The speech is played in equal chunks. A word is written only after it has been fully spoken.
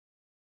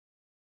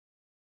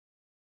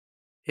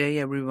Hey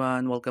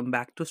everyone, welcome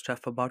back to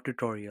Stuff About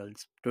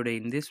Tutorials. Today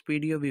in this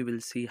video we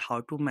will see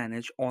how to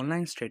manage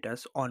online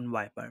status on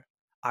Viber.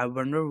 I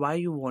wonder why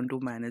you want to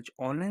manage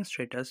online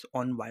status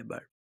on Viber.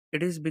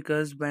 It is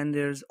because when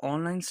there's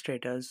online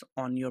status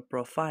on your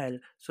profile,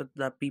 so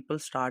the people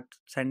start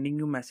sending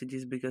you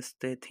messages because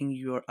they think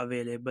you're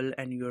available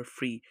and you're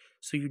free.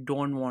 So you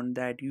don't want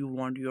that. You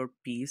want your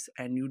peace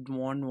and you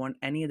don't want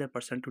any other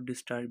person to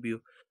disturb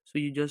you. So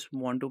you just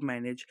want to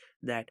manage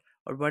that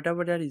or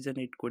whatever the reason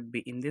it could be.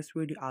 In this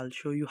video I'll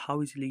show you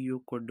how easily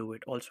you could do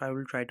it. Also I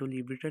will try to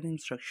leave written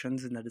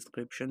instructions in the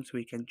description so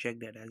you can check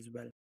that as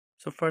well.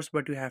 So first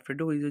what you have to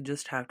do is you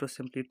just have to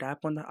simply tap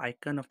on the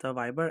icon of the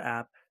Viber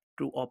app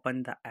to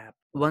open the app.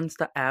 Once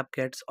the app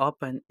gets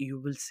open, you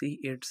will see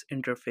its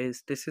interface.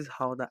 This is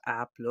how the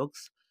app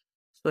looks.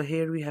 So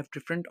here we have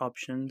different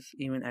options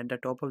even at the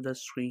top of the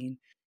screen,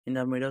 in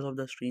the middle of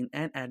the screen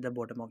and at the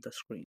bottom of the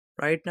screen.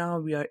 Right now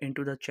we are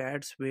into the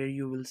chats where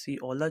you will see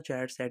all the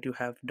chats that you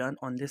have done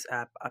on this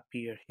app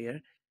appear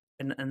here.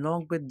 And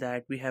along with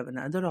that we have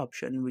another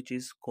option which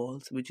is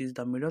calls, which is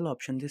the middle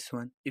option, this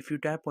one. If you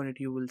tap on it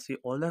you will see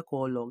all the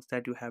call logs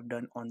that you have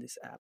done on this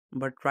app.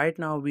 But right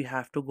now we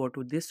have to go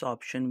to this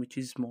option which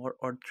is more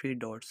or three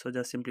dots. So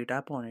just simply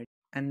tap on it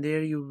and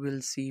there you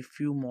will see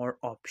few more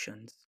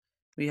options.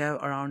 We have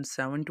around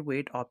 7 to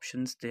 8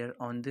 options there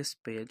on this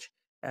page.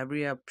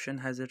 Every option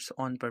has its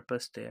own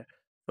purpose there.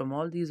 From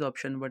all these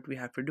options what we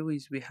have to do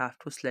is we have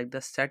to select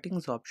the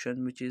settings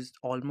option, which is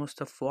almost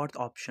the fourth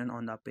option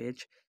on the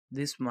page.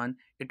 This one,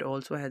 it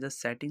also has a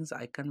settings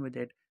icon with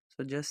it.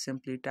 So just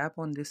simply tap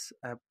on this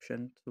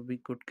option so we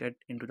could get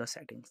into the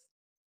settings.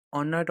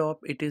 On the top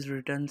it is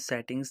written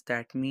settings.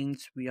 That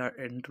means we are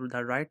into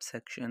the right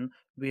section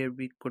where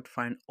we could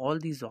find all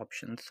these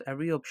options.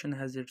 Every option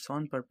has its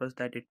own purpose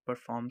that it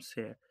performs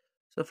here.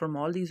 So from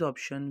all these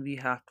options we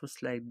have to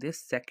select this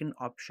second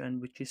option,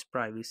 which is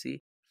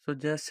privacy. So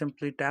just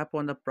simply tap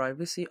on the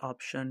privacy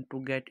option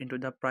to get into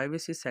the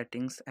privacy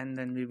settings, and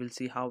then we will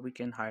see how we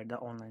can hide the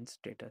online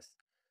status.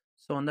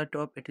 So on the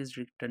top it is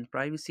written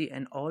privacy,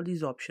 and all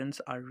these options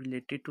are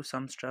related to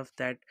some stuff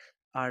that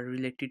are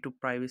related to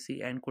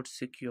privacy and could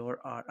secure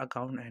our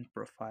account and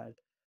profile.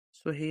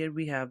 So here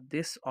we have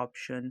this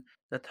option,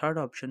 the third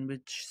option,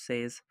 which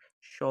says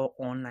show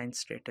online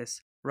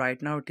status.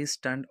 Right now it is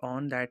turned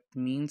on. That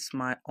means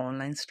my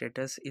online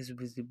status is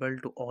visible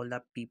to all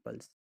the people.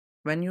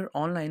 When you're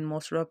online,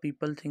 most of the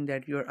people think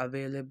that you're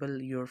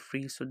available, you're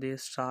free, so they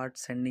start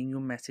sending you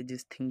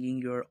messages thinking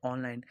you're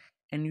online,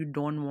 and you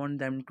don't want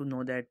them to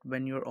know that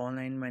when you're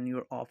online, when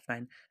you're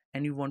offline.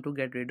 And you want to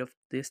get rid of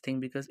this thing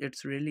because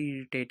it's really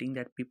irritating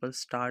that people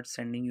start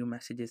sending you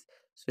messages.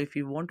 So if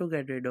you want to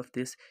get rid of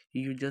this,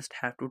 you just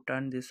have to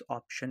turn this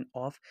option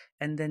off,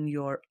 and then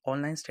your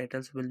online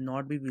status will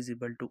not be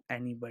visible to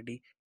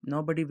anybody.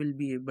 Nobody will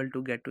be able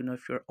to get to know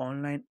if you're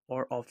online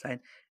or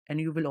offline,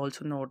 and you will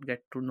also not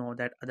get to know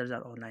that others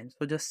are online.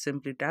 So just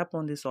simply tap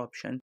on this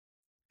option,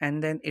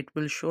 and then it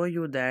will show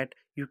you that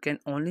you can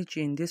only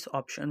change this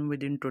option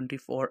within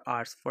 24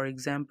 hours. For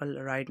example,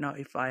 right now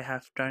if I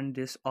have turned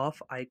this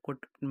off, I could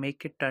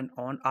make it turn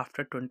on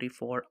after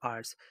 24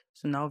 hours.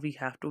 So now we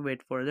have to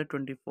wait for the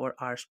 24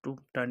 hours to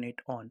turn it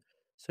on.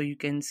 So you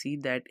can see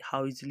that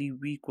how easily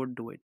we could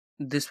do it.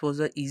 This was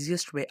the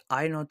easiest way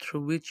I know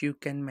through which you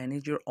can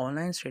manage your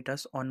online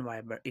status on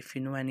Viber. If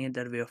you know any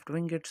other way of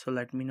doing it, so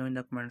let me know in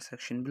the comment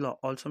section below.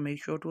 Also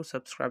make sure to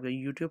subscribe to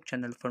the YouTube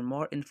channel for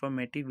more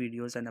informative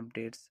videos and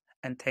updates.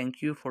 And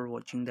thank you for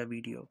watching the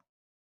video.